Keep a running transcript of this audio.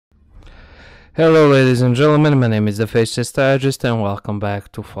Hello ladies and gentlemen, my name is the Faceless Strategist and welcome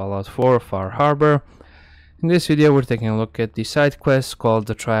back to Fallout 4 Far Harbor. In this video we're taking a look at the side quest called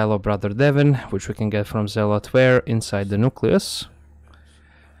The Trial of Brother Devin, which we can get from Zealot Ware inside the nucleus.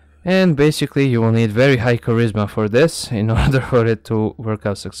 And basically you will need very high charisma for this in order for it to work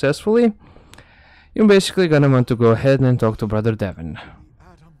out successfully. You're basically gonna want to go ahead and talk to Brother Devin.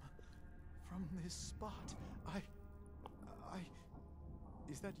 Adam, from this spot,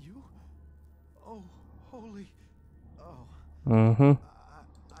 is that you? Oh, holy, oh.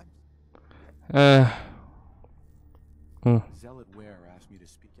 Zealot Ware asked me to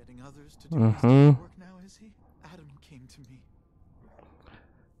speak. Getting others to do his work now, is he? Adam came to me.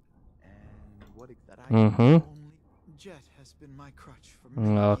 And what that I only Jet has been my crutch for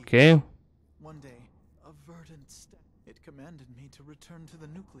many years. One day, a verdant step. It commanded me to return to the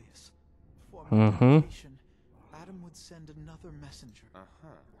nucleus. For my dedication, Adam would send another messenger. I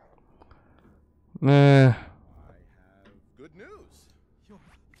have good news.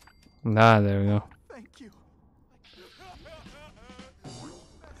 There we go. Thank you.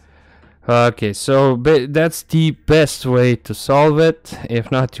 Okay, so that's the best way to solve it.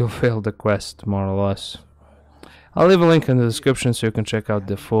 If not, you'll fail the quest, more or less. I'll leave a link in the description so you can check out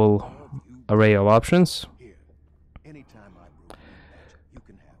the full array of options. Anytime I brew you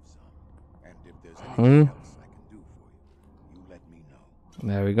can have some. And if there's anything else I can do for you, you let me know.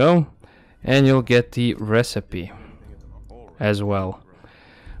 There we go. And you'll get the recipe as well,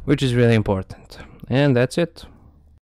 which is really important. And that's it.